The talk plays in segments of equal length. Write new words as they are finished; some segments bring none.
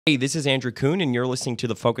Hey, this is Andrew Kuhn, and you're listening to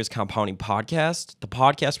the Focus Compounding Podcast, the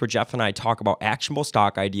podcast where Geoff and I talk about actionable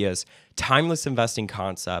stock ideas, timeless investing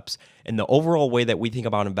concepts, and the overall way that we think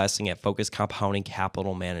about investing at Focus Compounding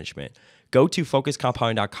Capital Management. Go to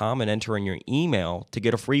focuscompounding.com and enter in your email to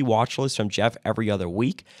get a free watch list from Geoff every other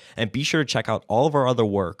week. And be sure to check out all of our other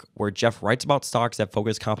work where Geoff writes about stocks at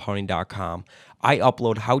focuscompounding.com. I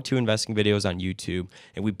upload how-to investing videos on YouTube,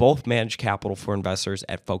 and we both manage capital for investors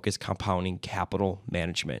at Focus Compounding Capital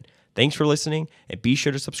Management. Thanks for listening, and be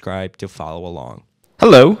sure to subscribe to follow along.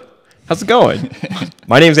 Hello. How's it going?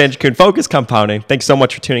 My name is Andrew Kuhn, Focus Compounding. Thanks so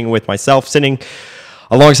much for tuning in with myself, sitting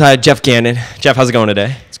alongside Geoff Gannon. Geoff, how's it going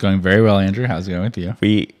today? It's going very well, Andrew. How's it going with you?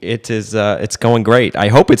 It's going great. I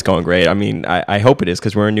hope it's going great. I mean, I hope it is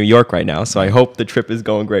because we're in New York right now, so I hope the trip is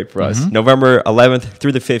going great for us. November 11th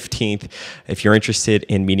through the 15th. If you're interested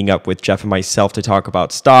in meeting up with Geoff and myself to talk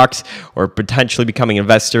about stocks or potentially becoming an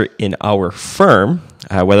investor in our firm,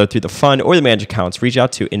 whether through the fund or the managed accounts, reach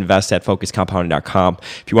out to invest@focuscompounding.com.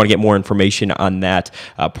 If you want to get more information on that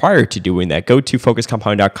prior to doing that, go to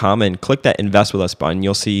focuscompounding.com and click that Invest With Us button.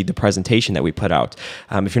 You'll see the presentation that we put out.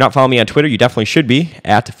 If you're not following me on Twitter, you definitely should be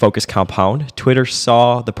at Focus Compound. Twitter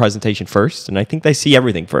saw the presentation first, and I think they see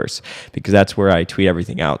everything first because that's where I tweet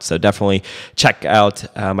everything out. So definitely check out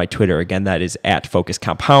my Twitter. Again, that is at Focus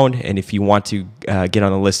Compound. And if you want to get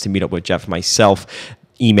on the list to meet up with Geoff and myself,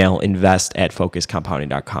 email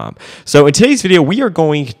invest@focuscompounding.com. So in today's video, we are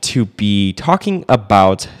going to be talking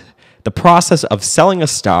about the process of selling a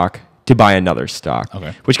stock to buy another stock,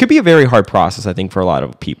 which could be a very hard process, I think, for a lot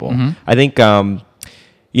of people. I think, buying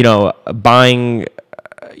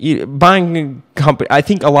company. I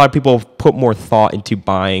think a lot of people put more thought into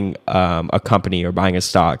buying a company or buying a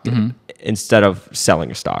stock instead of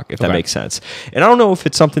selling a stock, if that makes sense. And I don't know if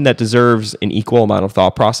it's something that deserves an equal amount of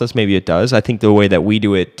thought process. Maybe it does. I think the way that we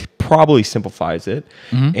do it probably simplifies it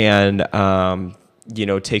and,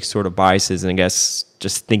 takes sort of biases and I guess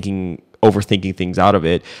just overthinking things out of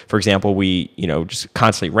it. For example, we, just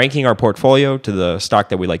constantly ranking our portfolio to the stock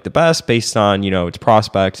that we like the best based on, its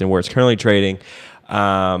prospects and where it's currently trading.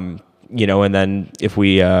 And then if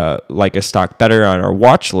we like a stock better on our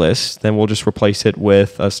watch list, then we'll just replace it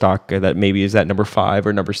with a stock that maybe is at number 5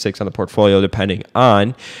 or number 6 on the portfolio, depending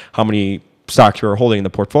on how many stocks we're holding in the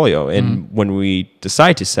portfolio. And when we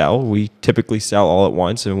decide to sell, we typically sell all at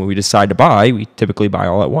once. And when we decide to buy, we typically buy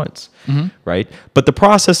all at once, right? But the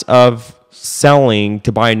process of selling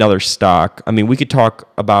to buy another stock, I mean, we could talk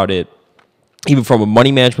about it even from a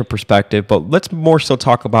money management perspective, but let's more so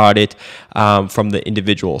talk about it from the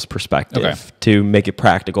individual's perspective to make it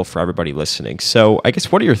practical for everybody listening. So I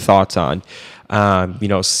guess what are your thoughts on,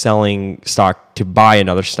 selling stock to buy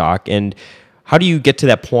another stock? And how do you get to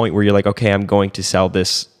that point where you're like, okay, I'm going to sell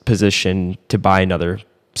this position to buy another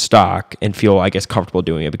stock and feel, I guess, comfortable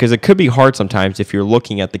doing it? Because it could be hard sometimes if you're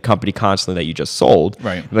looking at the company constantly that you just sold.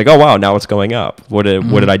 Right. Like, oh, wow, now it's going up. What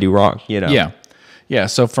did I do wrong? Yeah.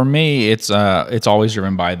 So for me, it's always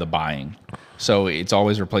driven by the buying. So it's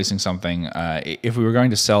always replacing something. If we were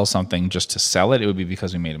going to sell something just to sell it, it would be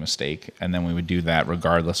because we made a mistake. And then we would do that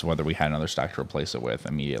regardless of whether we had another stock to replace it with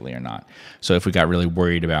immediately or not. So if we got really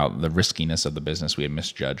worried about the riskiness of the business, we had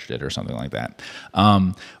misjudged it or something like that.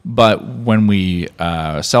 But when we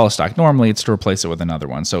sell a stock, normally it's to replace it with another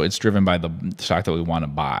one. So it's driven by the stock that we want to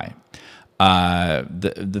buy.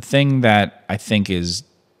 The thing that I think is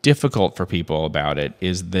difficult for people about it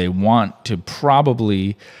is they want to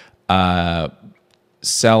probably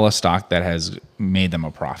sell a stock that has made them a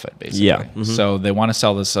profit, basically. Yeah. So they want to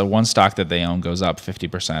sell this. So one stock that they own goes up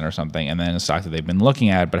 50% or something, and then a stock that they've been looking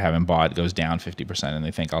at but haven't bought goes down 50%, and they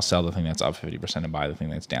think, I'll sell the thing that's up 50% and buy the thing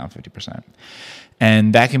that's down 50%.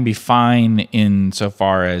 And that can be fine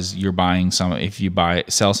insofar as you're buying if you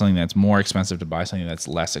sell something that's more expensive to buy something that's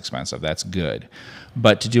less expensive, that's good.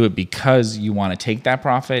 But to do it because you want to take that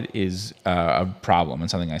profit is a problem and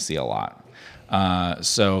something I see a lot.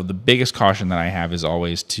 So the biggest caution that I have is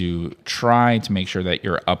always to try to make sure that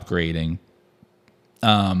you're upgrading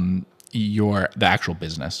the actual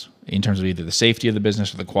business in terms of either the safety of the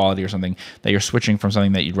business or the quality or something, that you're switching from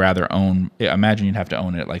something that you'd rather own. Imagine you'd have to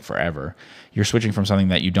own it like forever. You're switching from something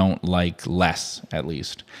that you don't like less, at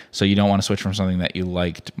least. So you don't want to switch from something that you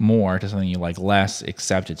liked more to something you like less,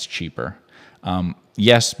 except it's cheaper.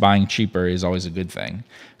 Yes, buying cheaper is always a good thing.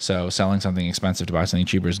 So selling something expensive to buy something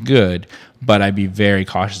cheaper is good, but I'd be very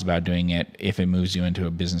cautious about doing it if it moves you into a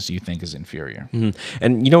business you think is inferior.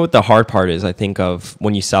 And you know what the hard part is, I think, of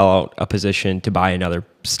when you sell out a position to buy another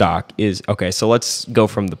stock is, okay, so let's go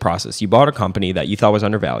from the process. You bought a company that you thought was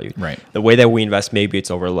undervalued. Right. The way that we invest, maybe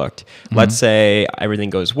it's overlooked. Let's say everything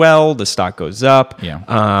goes well, the stock goes up. Yeah.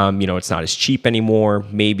 It's not as cheap anymore.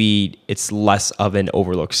 Maybe it's less of an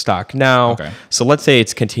overlooked stock now. Okay. So let's say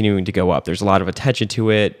it's continuing to go up. There's a lot of attention to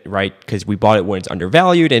it, right? Because we bought it when it's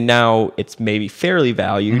undervalued, and now it's maybe fairly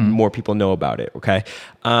valued. More people know about it. Okay.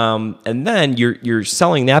 And then you're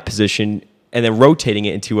selling that position and then rotating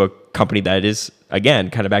it into a company that is, again,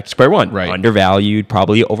 kind of back to square one, right. Undervalued,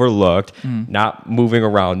 probably overlooked, not moving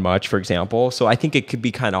around much, for example. So I think it could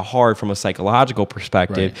be kind of hard from a psychological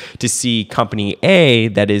perspective to see company A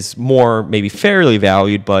that is more maybe fairly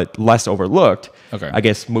valued but less overlooked, I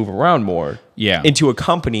guess, move around more into a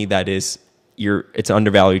company that is it's an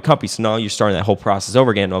undervalued company. So now you're starting that whole process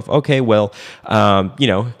over again of, okay, well,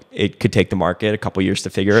 it could take the market a couple years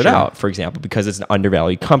to figure it out, for example, because it's an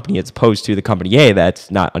undervalued company as opposed to the company A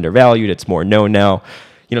that's not undervalued. It's more known now.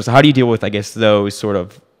 So how do you deal with, I guess, those sort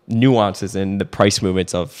of nuances in the price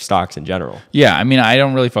movements of stocks in general? Yeah, I mean, I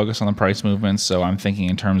don't really focus on the price movements, so I'm thinking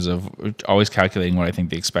in terms of always calculating what I think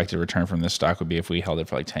the expected return from this stock would be if we held it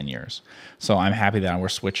for like 10 years. So I'm happy that we're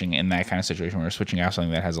switching in that kind of situation where we're switching out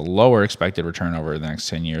something that has a lower expected return over the next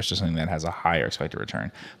 10 years to something that has a higher expected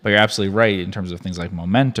return. But you're absolutely right in terms of things like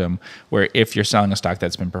momentum, where if you're selling a stock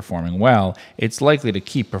that's been performing well, it's likely to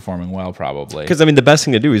keep performing well probably. Because, I mean, the best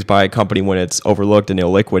thing to do is buy a company when it's overlooked and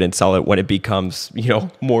illiquid and sell it when it becomes,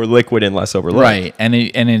 more liquid and less overlooked. Right, and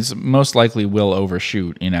it's most likely will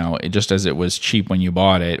overshoot. Just as it was cheap when you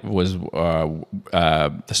bought it, was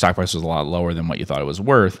the stock price was a lot lower than what you thought it was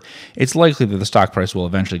worth. It's likely that the stock price will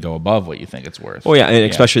eventually go above what you think it's worth. Oh yeah, and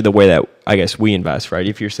especially the way that I guess we invest, right?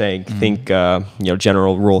 If you're saying think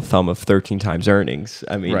general rule of thumb of 13 times earnings.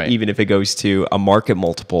 I mean, even if it goes to a market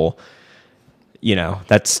multiple,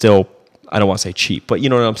 that's still, I don't want to say cheap, but you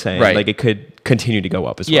know what I'm saying? Right. Like it could continue to go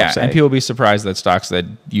up as well. Yeah, and people will be surprised that stocks that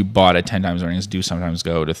you bought at 10 times earnings do sometimes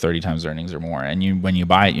go to 30 times earnings or more. And when you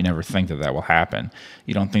buy it, you never think that will happen.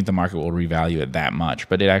 You don't think the market will revalue it that much,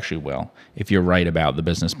 but it actually will. If you're right about the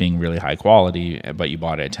business being really high quality, but you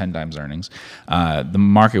bought it at 10 times earnings, the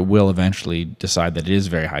market will eventually decide that it is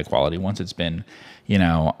very high quality once it's been, if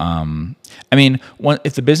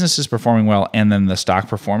the business is performing well and then the stock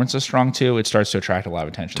performance is strong too, it starts to attract a lot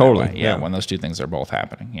of attention. Totally. Yeah, when those two things are both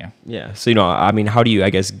happening. Yeah. Yeah. So, how do you, I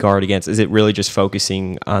guess, guard against, is it really just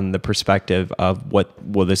focusing on the perspective of what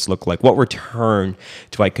will this look like? What return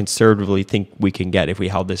do I conservatively think we can get if we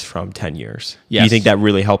held this from 10 years? Yes. Do you think that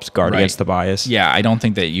really helps guard against the bias? Yeah, I don't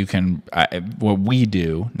think that you can, what we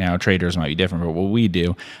do, now traders might be different, but what we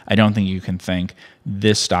do, I don't think you can think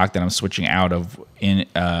this stock that I'm switching out of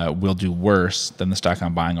will do worse than the stock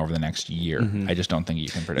I'm buying over the next year. I just don't think you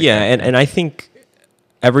can predict that. And I think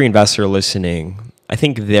every investor listening, I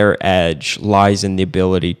think their edge lies in the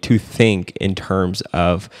ability to think in terms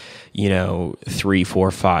of, 3,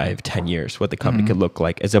 4, 5, 10 years, what the company could look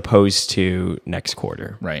like, as opposed to next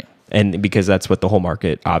quarter. Right. And because that's what the whole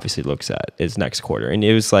market obviously looks at, is next quarter. And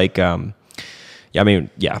it was like,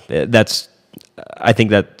 I think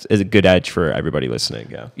that is a good edge for everybody listening.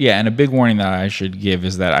 Yeah. Yeah, and a big warning that I should give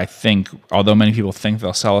is that I think, although many people think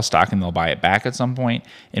they'll sell a stock and they'll buy it back at some point,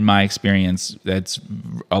 in my experience, that's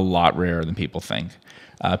a lot rarer than people think.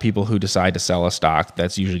 People who decide to sell a stock,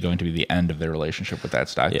 that's usually going to be the end of their relationship with that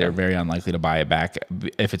stock. Yeah. They're very unlikely to buy it back.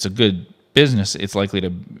 If it's a good business, it's likely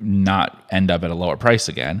to not end up at a lower price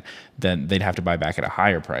again. Then they'd have to buy back at a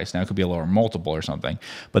higher price. Now it could be a lower multiple or something,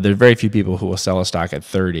 but there's very few people who will sell a stock at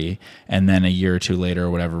 30 and then a year or two later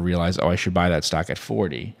or whatever realize, I should buy that stock at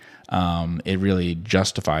 40. It really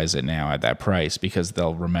justifies it now at that price because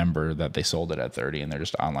they'll remember that they sold it at 30 and they're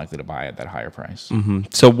just unlikely to buy at that higher price.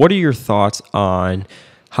 So what are your thoughts on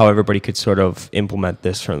how everybody could sort of implement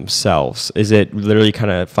this for themselves? Is it literally kind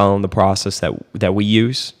of following the process that we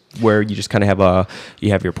use, where you just kind of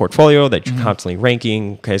have your portfolio that you're constantly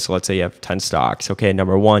ranking? Okay, so let's say you have 10 stocks. Okay,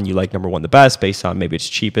 number one, you like number one the best based on maybe it's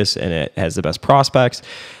cheapest and it has the best prospects,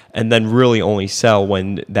 and then really only sell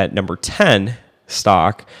when that number 10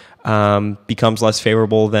 stock becomes less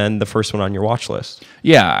favorable than the first one on your watch list.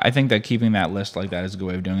 Yeah, I think that keeping that list like that is a good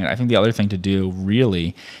way of doing it. I think the other thing to do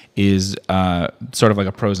really is sort of like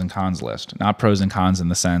a pros and cons list. Not pros and cons in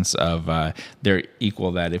the sense of they're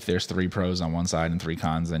equal, that if there's 3 pros on one side and 3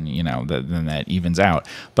 cons, then then that evens out.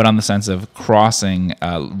 But on the sense of crossing,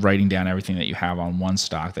 writing down everything that you have on one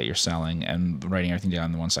stock that you're selling and writing everything down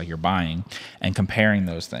on the one stock you're buying and comparing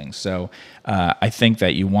those things. So I think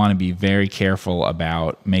that you want to be very careful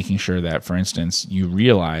about making sure that, for instance, you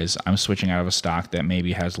realize I'm switching out of a stock that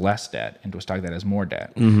maybe has less debt into a stock that has more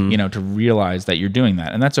debt. To realize that you're doing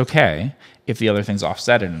that, and that's okay if the other things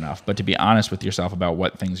offset it enough, but to be honest with yourself about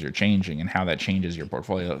what things you're changing and how that changes your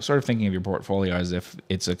portfolio. Sort of thinking of your portfolio as if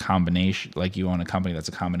it's a combination, like you own a company that's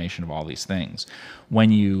a combination of all these things.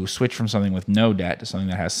 When you switch from something with no debt to something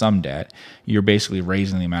that has some debt, you're basically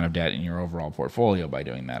raising the amount of debt in your overall portfolio by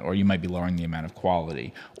doing that. Or you might be lowering the amount of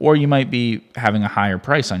quality. Or you might be having a higher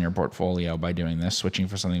price on your portfolio by doing this, switching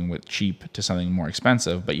from something with cheap to something more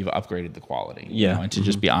expensive, but you've upgraded the quality. Yeah. You know, and to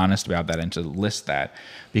just be honest about that and to list that,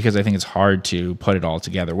 because I think it's hard to put it all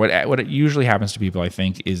together. What it usually happens to people, I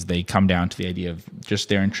think, is they come down to the idea of just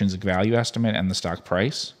their intrinsic value estimate and the stock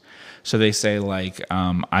price. So they say, like,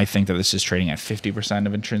 I think that this is trading at 50%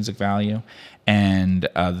 of intrinsic value, and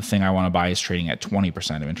the thing I want to buy is trading at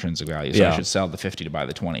 20% of intrinsic value. So I should sell the 50 to buy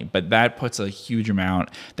the 20. But that puts a huge amount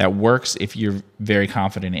that works if you're very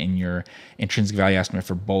confident in your intrinsic value estimate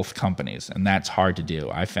for both companies, and that's hard to do.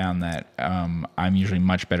 I found that I'm usually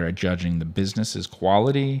much better at judging the business's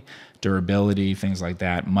quality, durability, things like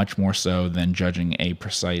that, much more so than judging a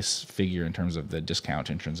precise figure in terms of the discount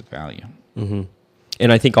intrinsic value. Mm-hmm.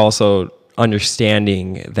 And I think also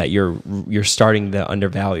understanding that you're starting the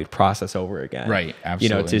undervalued process over again. Right,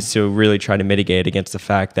 absolutely. You know, to really try to mitigate against the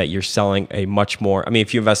fact that you're selling a much more, I mean,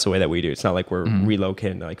 if you invest the way that we do, it's not like we're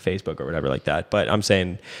relocating to like Facebook or whatever like that. But I'm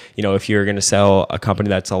saying, you know, if you're going to sell a company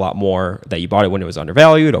that's a lot more, that you bought it when it was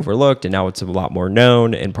undervalued, overlooked, and now it's a lot more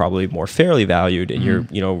known and probably more fairly valued, and you're,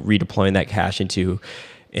 you know, redeploying that cash into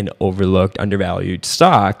an overlooked, undervalued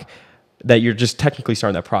stock, that you're just technically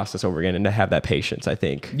starting that process over again, and to have that patience, I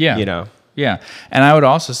think. Yeah. You know? Yeah. And I would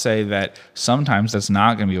also say that sometimes that's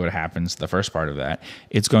not going to be what happens, the first part of that.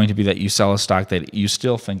 It's going to be that you sell a stock that you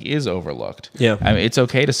still think is overlooked. Yeah. I mean, it's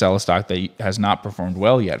okay to sell a stock that has not performed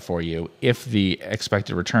well yet for you if the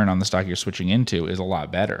expected return on the stock you're switching into is a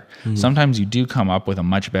lot better. Sometimes you do come up with a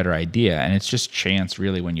much better idea, and it's just chance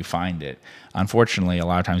really when you find it. Unfortunately, a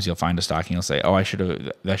lot of times you'll find a stock and you'll say, oh, I should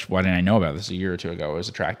have, why didn't I know about this a year or two ago? It was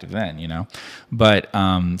attractive then, you know? But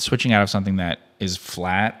switching out of something that is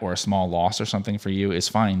flat or a small loss or something for you is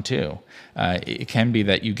fine too. It can be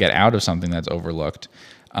that you get out of something that's overlooked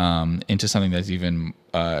into something that's even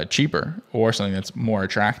cheaper or something that's more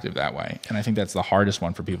attractive that way. And I think that's the hardest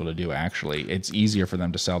one for people to do, actually. It's easier for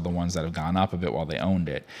them to sell the ones that have gone up a bit while they owned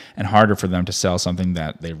it, and harder for them to sell something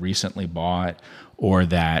that they recently bought or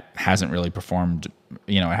that hasn't really performed,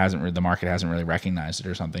 you know, the market hasn't really recognized it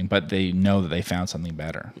or something, but they know that they found something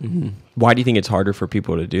better. Why do you think it's harder for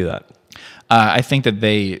people to do that? I think that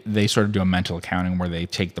they sort of do a mental accounting where they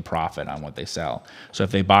take the profit on what they sell. So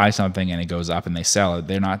if they buy something and it goes up and they sell it,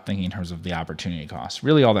 they're not thinking in terms of the opportunity cost.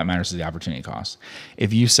 Really, all that matters is the opportunity cost.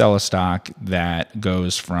 If you sell a stock that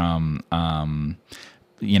goes from,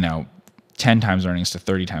 10 times earnings to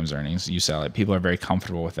 30 times earnings, you sell it. People are very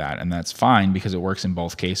comfortable with that, and that's fine because it works in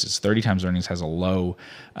both cases. 30 times earnings has a low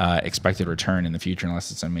expected return in the future unless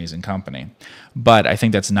it's an amazing company. But I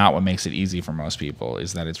think that's not what makes it easy for most people,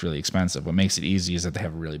 is that it's really expensive. What makes it easy is that they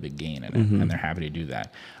have a really big gain in it, and they're happy to do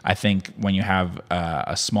that. I think when you have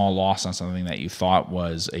a small loss on something that you thought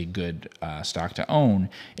was a good stock to own,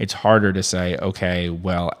 it's harder to say, okay,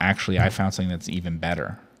 well, actually, I found something that's even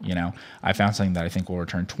better. You know, I found something that I think will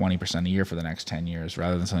return 20% a year for the next 10 years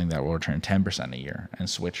rather than something that will return 10% a year, and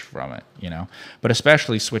switch from it, you know. But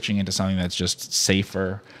especially switching into something that's just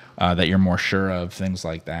safer, that you're more sure of, things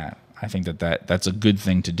like that. I think that's a good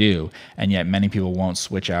thing to do, and yet many people won't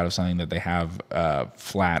switch out of something that they have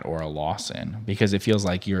flat or a loss in, because it feels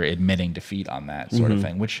like you're admitting defeat on that sort of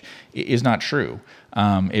thing, which is not true.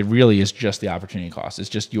 It really is just the opportunity cost. It's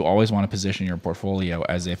just, you always want to position your portfolio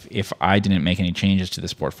as if I didn't make any changes to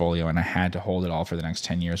this portfolio and I had to hold it all for the next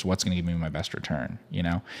 10 years, what's going to give me my best return? You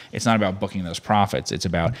know, it's not about booking those profits. It's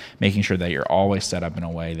about making sure that you're always set up in a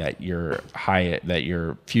way that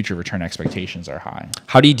your future return expectations are high.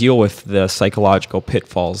 How do you deal with the psychological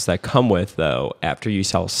pitfalls that come with, though, after you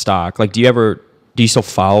sell stock? Like, do you still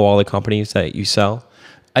follow all the companies that you sell?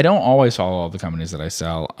 I don't always follow all the companies that I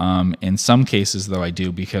sell. In some cases, though, I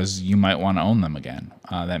do, because you might want to own them again.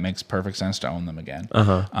 That makes perfect sense to own them again.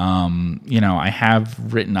 I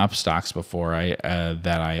have written up stocks before that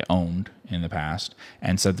I owned in the past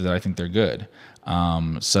and said that I think they're good.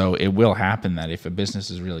 So it will happen that if a business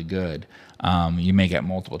is really good, you may get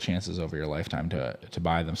multiple chances over your lifetime to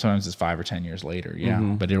buy them. Sometimes it's 5 or 10 years later,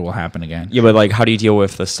 but it will happen again. Yeah, but like, how do you deal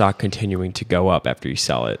with the stock continuing to go up after you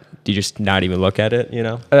sell it? Do you just not even look at it, you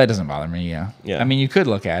know? That doesn't bother me, yeah. I mean, you could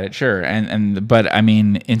look at it, sure. But I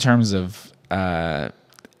mean, in terms of,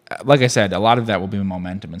 like I said, a lot of that will be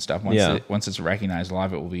momentum and stuff. Once it's recognized, a lot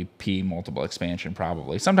of it will be P multiple expansion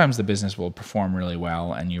probably. Sometimes the business will perform really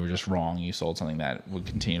well and you were just wrong. You sold something that would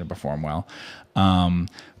continue to perform well.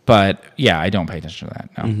 But yeah, I don't pay attention to that.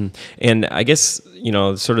 No. And I guess,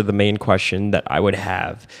 sort of the main question that I would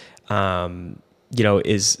have,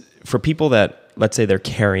 is for people that, let's say they're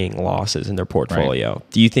carrying losses in their portfolio,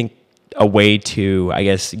 Right. do you think a way to, I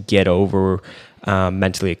guess, get over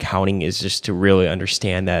mentally accounting is just to really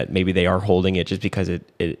understand that maybe they are holding it just because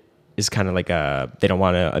it is kind of like they don't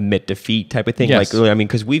want to admit defeat type of thing? Yes. Like, I mean,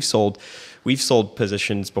 because we've sold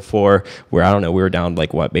positions before where, I don't know, we were down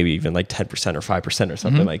like maybe even like 10% or 5% or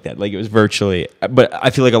something like that. Like it was virtually, but I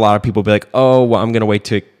feel like a lot of people be like, oh, well, I'm going to wait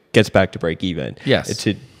till it gets back to break even. Yes.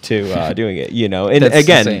 To doing it, and That's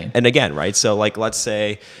insane. again, right? So like, let's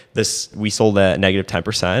say we sold at negative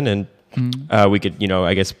 10% and we could,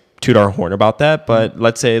 I guess, toot our horn about that. But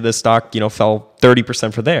let's say the stock, fell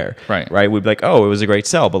 30% for there. Right. We'd be like, oh, it was a great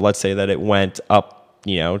sell. But let's say that it went up,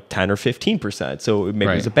 10 or 15%. So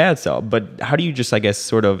maybe it was a bad sell. But how do you just, I guess,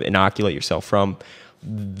 sort of inoculate yourself from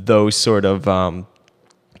those sort of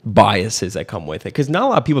biases that come with it? Because not a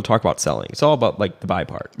lot of people talk about selling. It's all about like the buy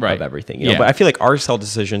part of everything. You know? But I feel like our sell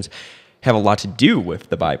decisions have a lot to do with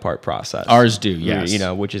the buy part process. Ours do,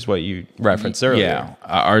 yes. Which is what you referenced earlier. Yeah,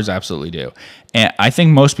 ours absolutely do. And I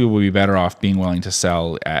think most people would be better off being willing to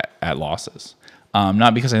sell at losses.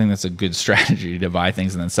 Not because I think that's a good strategy to buy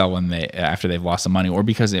things and then sell when after they've lost some money, or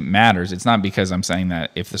because it matters. It's not because I'm saying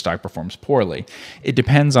that if the stock performs poorly. It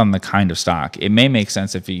depends on the kind of stock. It may make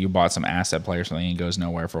sense if you bought some asset play or something and it goes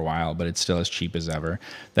nowhere for a while, but it's still as cheap as ever,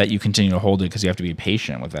 that you continue to hold it because you have to be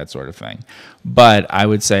patient with that sort of thing. But I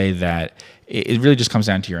would say that it really just comes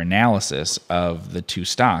down to your analysis of the two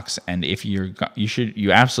stocks, and if you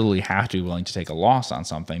absolutely have to be willing to take a loss on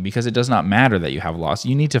something, because it does not matter that you have a loss.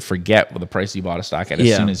 You need to forget what the price you bought a stock at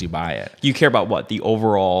as soon as you buy it. You care about what? The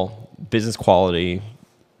overall business quality,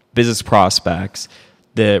 business prospects,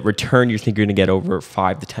 the return you think you're going to get over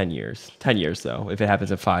 5 to 10 years. 10 years though, if it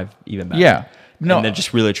happens at 5, even better. Yeah. No, and then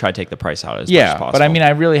just really try to take the price out as much as possible. But I mean, I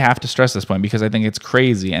really have to stress this point because I think it's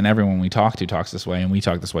crazy, and everyone we talk to talks this way, and we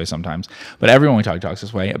talk this way sometimes. But everyone we talks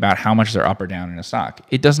this way about how much they're up or down in a stock.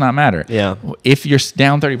 It does not matter. Yeah. If you're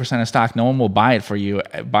down 30% of stock, no one will buy it from you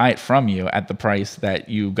at the price that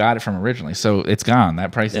you got it from originally. So it's gone.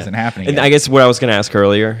 That price isn't happening. And yet. I guess what I was going to ask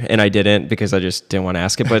earlier, and I didn't because I just didn't want to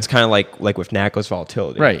ask it, but it's kind of like with NACO's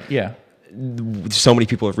volatility. Right. Yeah. So many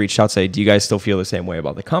people have reached out, say, do you guys still feel the same way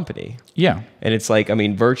about the company? Yeah. And it's like,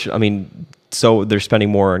 so they're spending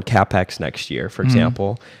more on CapEx next year, for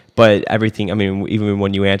example. But everything, even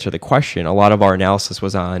when you answer the question, a lot of our analysis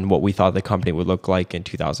was on what we thought the company would look like in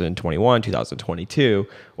 2021, 2022,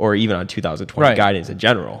 or even on 2020 guidance in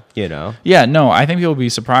general, Yeah, no, I think people will be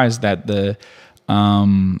surprised that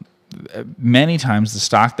many times the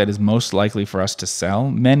stock that is most likely for us to sell,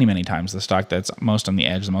 many times the stock that's most on the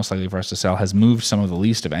edge, the most likely for us to sell, has moved some of the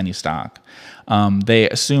least of any stock. They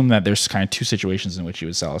assume that there's kind of two situations in which you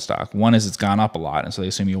would sell a stock. One is it's gone up a lot, and so they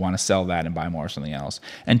assume you want to sell that and buy more of something else.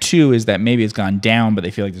 And two is that maybe it's gone down, but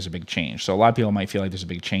they feel like there's a big change. So a lot of people might feel like there's a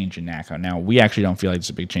big change in NACO. Now, we actually don't feel like there's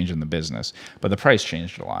a big change in the business, but the price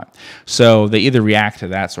changed a lot. So they either react to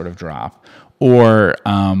that sort of drop, or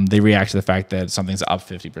they react to the fact that something's up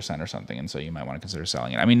 50% or something, and so you might want to consider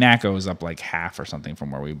selling it. I mean, NACO was up like half or something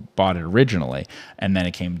from where we bought it originally, and then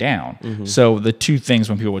it came down. So the two things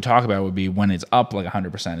when people would talk about would be when it's up like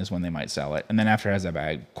 100% is when they might sell it, and then after it has a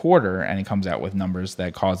bad quarter and it comes out with numbers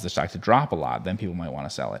that cause the stock to drop a lot, then people might want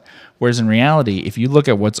to sell it. Whereas in reality, if you look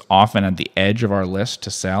at what's often at the edge of our list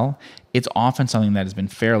to sell, it's often something that has been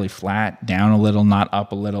fairly flat, down a little, not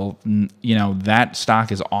up a little. That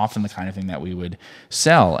stock is often the kind of thing that we would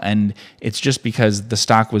sell. And it's just because the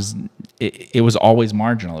stock was always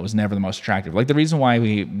marginal. It was never the most attractive. Like the reason why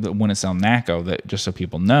we wouldn't sell NACO, that just so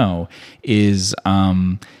people know, is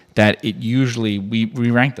that it usually, we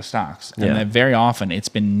rank the stocks, and that very often it's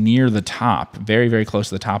been near the top, very, very close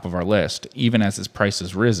to the top of our list, even as its price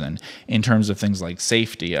has risen, in terms of things like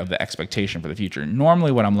safety of the expectation for the future.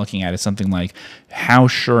 Normally what I'm looking at is something like, how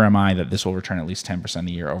sure am I that this will return at least 10%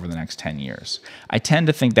 a year over the next 10 years? I tend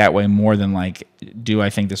to think that way more than like, do I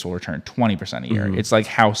think this will return 20% a year? It's like,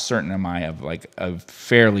 how certain am I of like a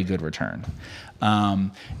fairly good return?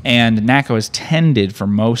 And NACO has tended, for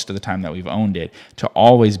most of the time that we've owned it, to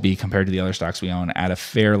always be, compared to the other stocks we own, at a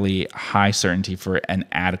fairly high certainty for an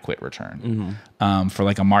adequate return, for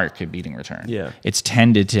like a market-beating return. Yeah. It's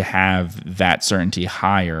tended to have that certainty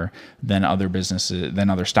higher than other businesses, than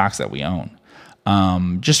other stocks that we own.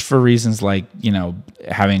 just for reasons like,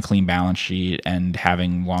 having a clean balance sheet and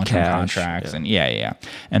having long-term contracts and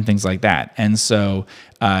and things like that. And so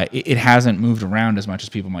it hasn't moved around as much as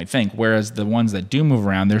people might think. Whereas the ones that do move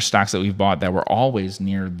around, they're stocks that we've bought that were always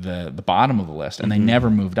near the bottom of the list, and they never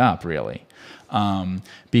moved up really.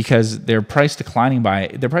 Because their price would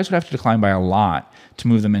have to decline by a lot to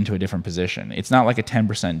move them into a different position. It's not like a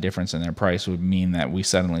 10% difference in their price would mean that we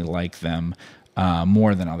suddenly like them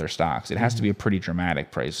more than other stocks. It has to be a pretty dramatic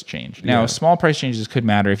price change. Now, small price changes could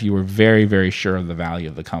matter if you were very, very sure of the value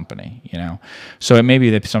of the company, So it may be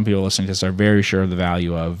that some people listening to this are very sure of the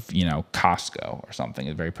value of, Costco or something,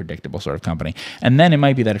 a very predictable sort of company. And then it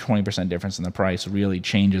might be that a 20% difference in the price really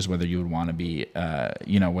changes whether you would want to be,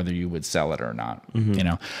 whether you would sell it or not,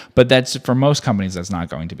 But that's, for most companies, that's not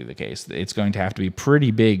going to be the case. It's going to have to be pretty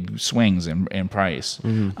big swings in price.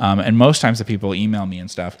 And most times the people email me and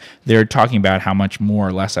stuff, they're talking about how much more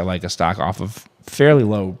or less I like a stock off of fairly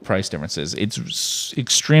low price differences. It's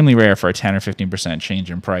extremely rare for a 10 or 15%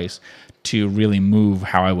 change in price to really move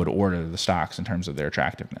how I would order the stocks in terms of their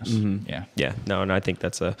attractiveness. And I think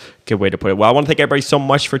that's a good way to put it. Well, I want to thank everybody so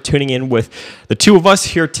much for tuning in with the two of us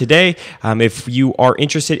here today. If you are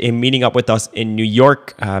interested in meeting up with us in New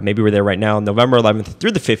York, maybe we're there right now, November 11th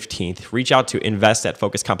through the 15th, reach out to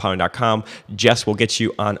invest@focusedcompounding.com. Jess will get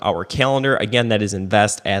you on our calendar. Again, that is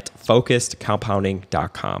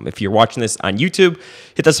invest@focusedcompounding.com. If you're watching this on YouTube,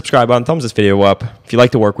 hit that subscribe button, thumbs this video up. If you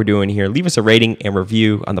like the work we're doing here, leave us a rating and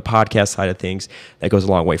review on the podcast side of things. That goes a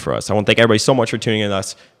long way for us. I want to thank everybody so much for tuning in with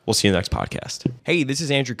us. We'll see you in the next podcast. Hey, this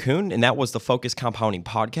is Andrew Kuhn, and that was the Focused Compounding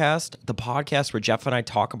Podcast, the podcast where Geoff and I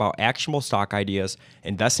talk about actionable stock ideas,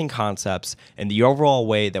 investing concepts, and the overall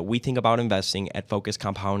way that we think about investing at Focused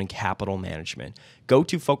Compounding Capital Management. Go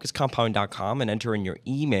to focusedcompounding.com and enter in your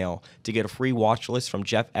email to get a free watch list from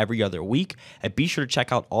Geoff every other week. And be sure to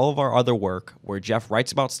check out all of our other work where Geoff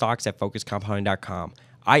writes about stocks at focusedcompounding.com.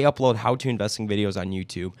 I upload how-to investing videos on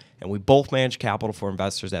YouTube, and we both manage capital for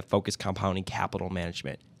investors at Focused Compounding Capital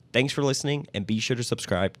Management. Thanks for listening, and be sure to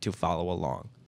subscribe to follow along.